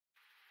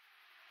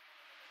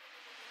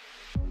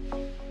Hey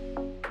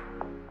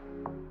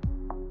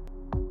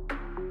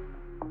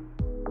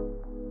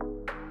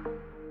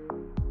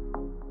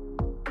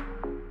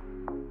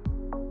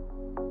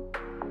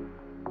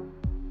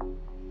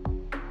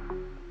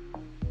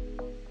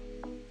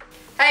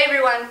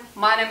everyone,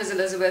 my name is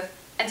Elizabeth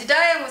and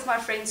today I'm with my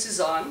friend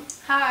Suzanne.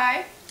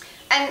 Hi.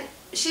 And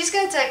she's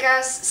going to take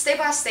us step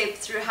by step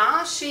through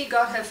how she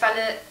got her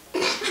fella...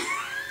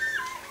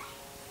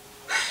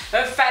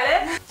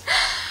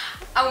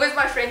 I'm with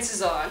my friend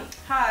Suzanne.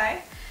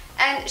 Hi.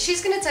 And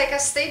she's going to take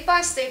us step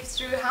by step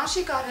through how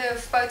she got her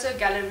photo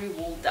gallery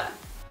wall done.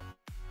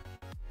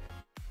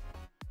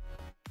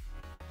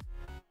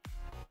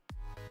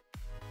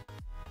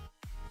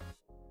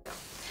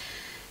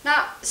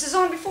 Now,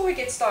 Suzanne, before we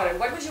get started,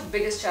 what was your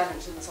biggest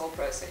challenge in this whole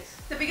process?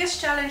 The biggest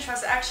challenge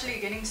was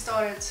actually getting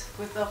started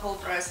with the whole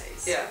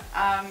process.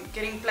 Yeah.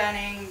 Getting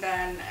planning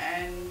done,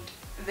 and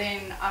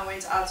then I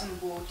went out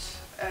and bought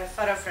a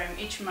photo frame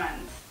each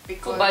month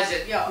because for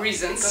budget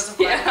reasons. Because of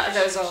budget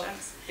those are.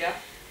 Yeah.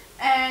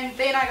 And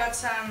then I got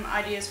some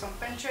ideas from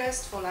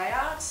Pinterest for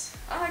layouts.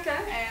 Oh, okay.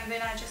 And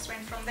then I just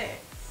went from there.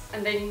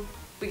 And then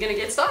we're gonna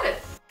get started.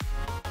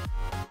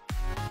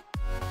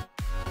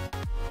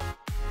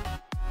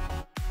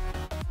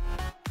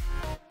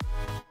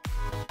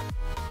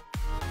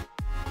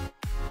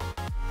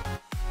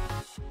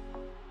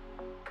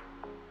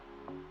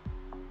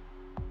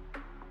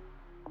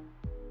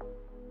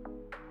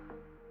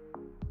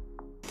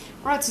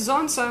 Right,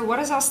 Suzanne, so what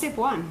is our step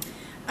one?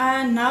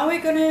 Now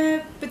we're going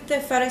to put the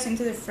photos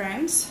into the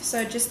frames.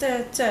 So just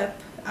a tip,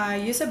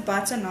 use a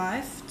butter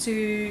knife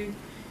to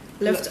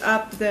lift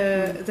up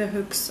the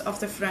hooks of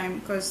the frame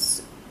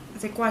because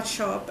they're quite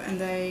sharp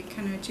and they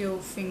can hurt your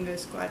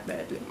fingers quite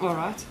badly.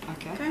 Alright,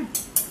 okay.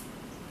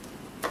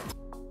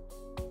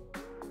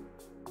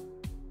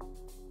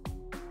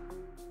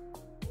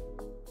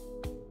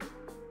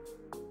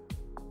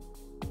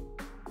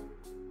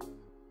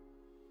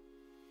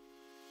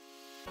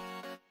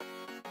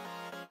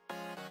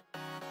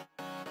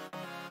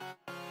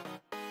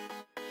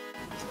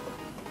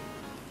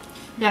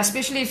 Yeah,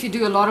 especially if you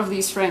do a lot of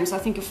these frames, I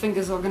think your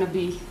fingers are going to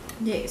be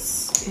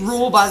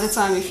raw by the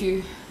time if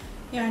you...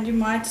 Yeah, and you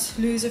might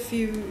lose a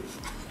few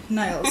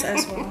nails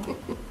as well.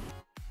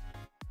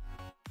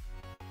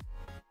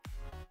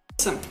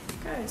 Awesome.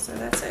 Okay, so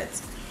that's it.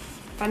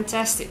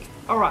 Fantastic.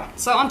 Alright,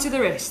 so on to the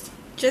rest.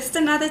 Just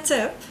another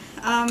tip.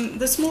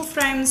 The small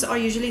frames are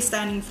usually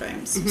standing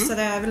frames, so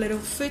they have a little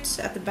foot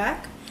at the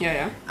back.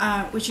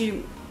 Which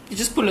you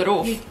just pull it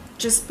off.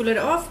 Just pull it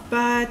off,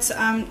 but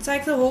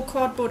take the whole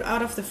cardboard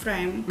out of the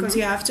frame because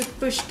you have to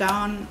push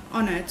down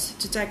on it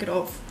to take it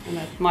off. And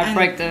that might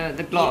break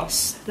the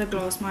glass. Yes, the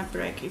glass might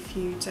break if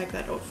you take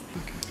that off.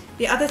 Okay.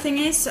 The other thing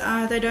is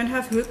they don't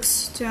have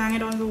hooks to hang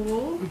it on the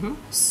wall.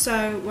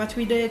 So what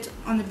we did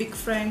on the big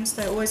frames,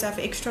 they always have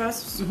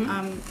extras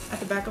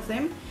at the back of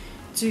them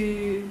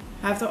to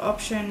have the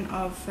option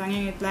of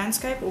hanging it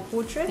landscape or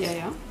portrait.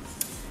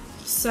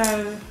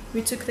 So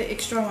we took the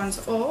extra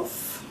ones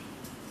off.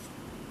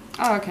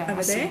 Oh, okay.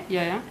 Over there.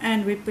 Yeah.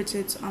 And we put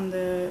it on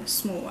the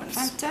small ones.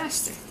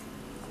 Fantastic.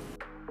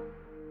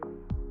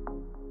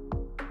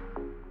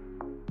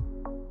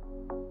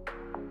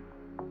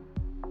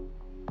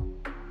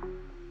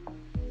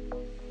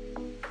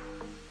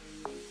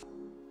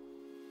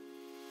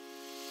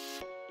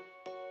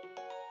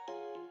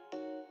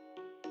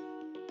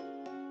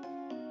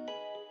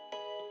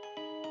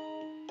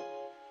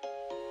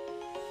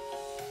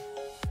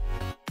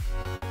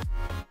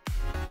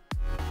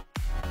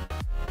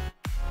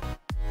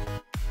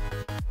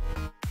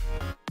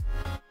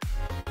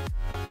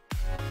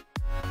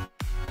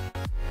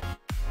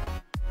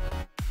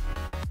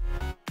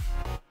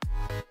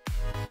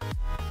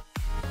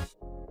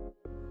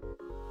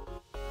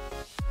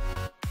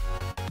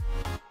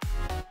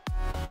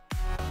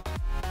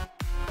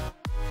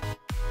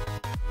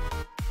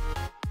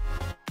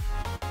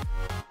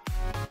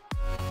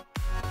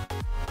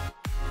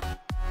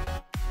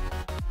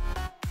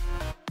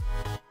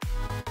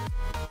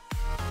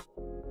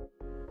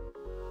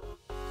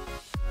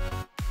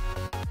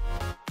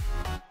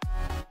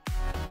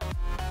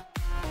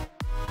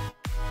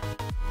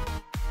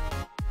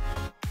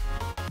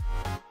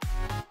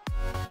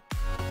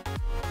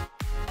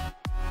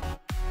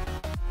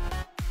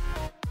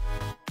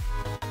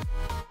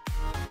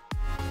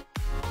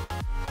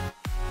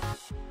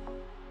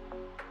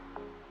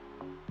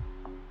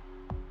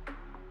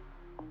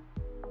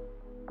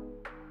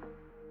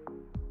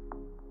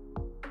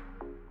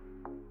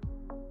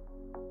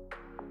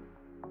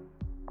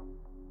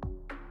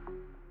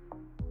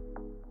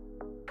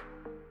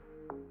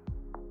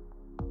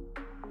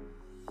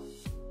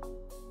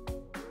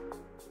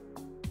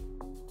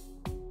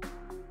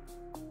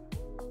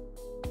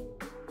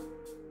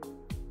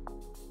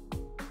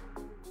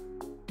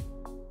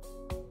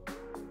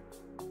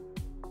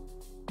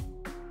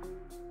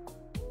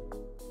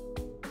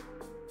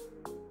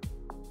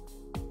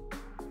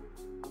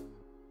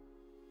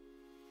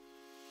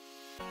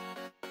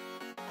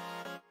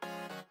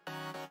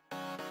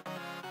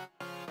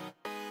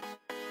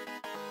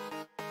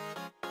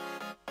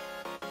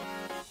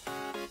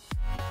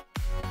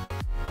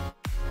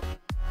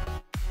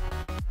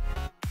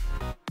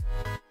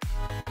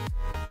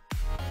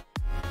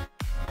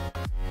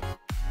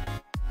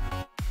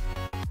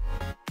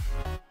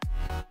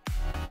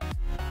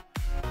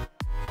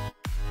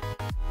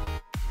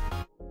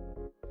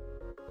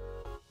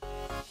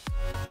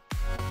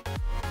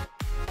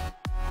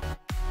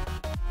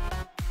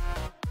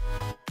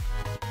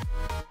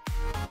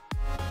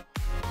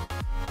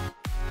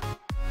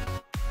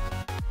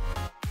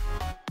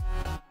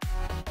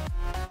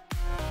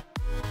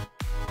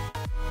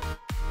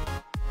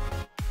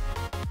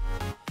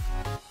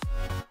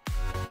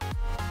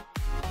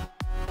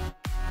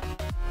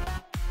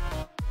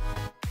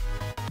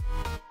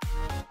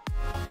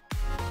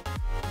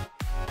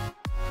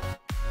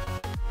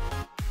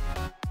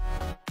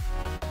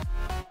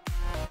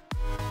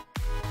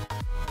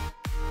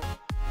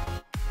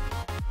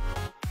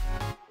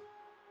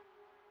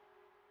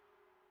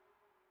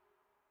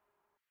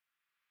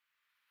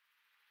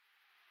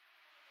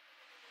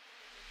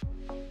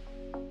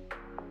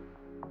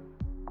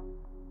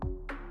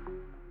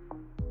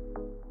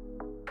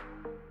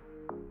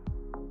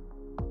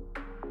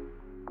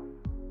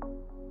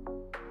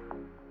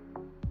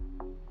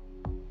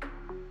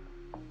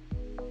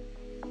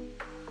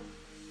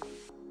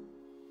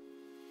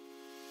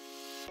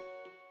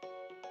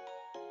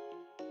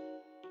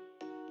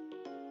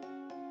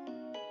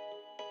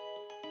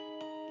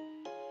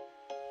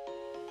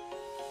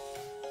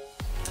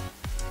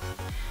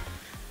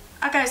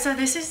 Okay, so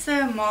this is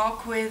the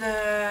mark where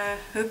the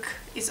hook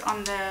is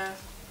on the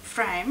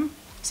frame.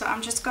 So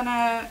I'm just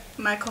gonna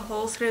make a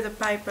hole through the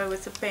paper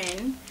with a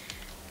pen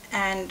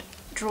and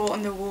draw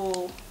on the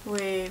wall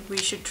where we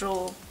should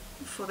draw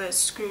for the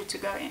screw to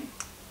go in.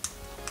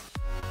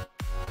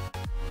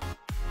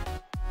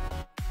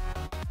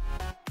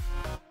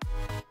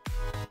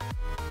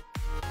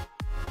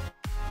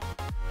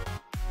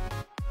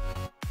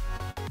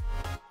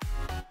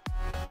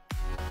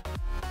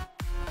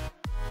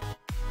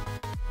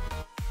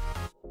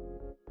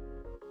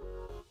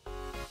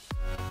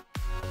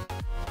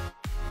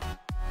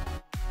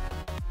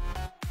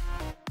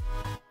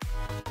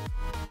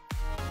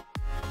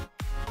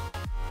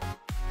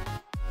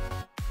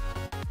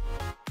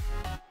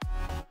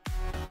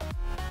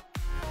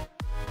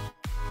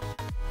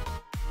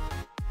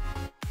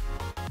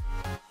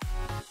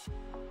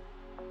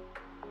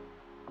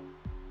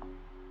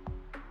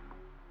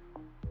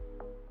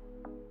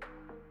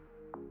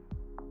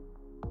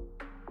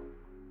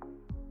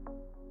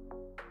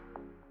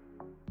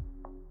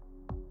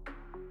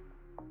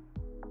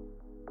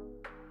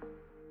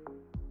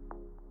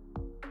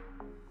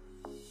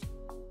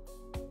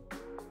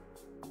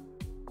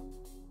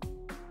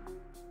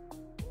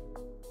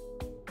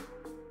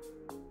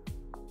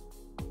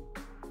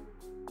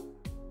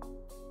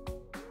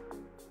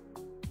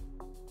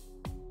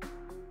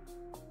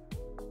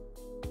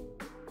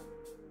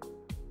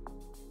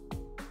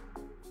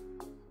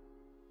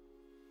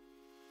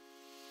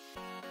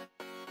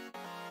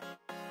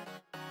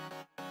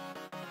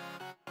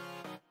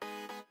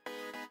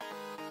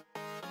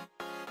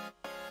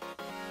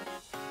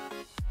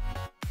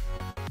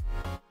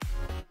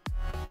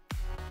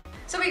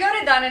 So we got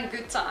it done in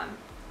good time,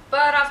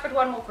 but I've got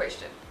one more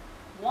question.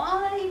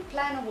 Why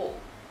plan a wall?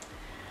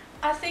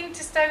 I think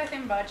to stay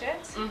within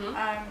budget,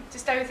 to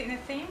stay within the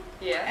theme,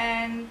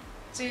 and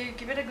to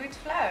give it a good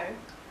flow.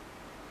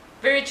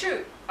 Very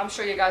true. I'm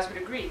sure you guys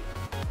would agree.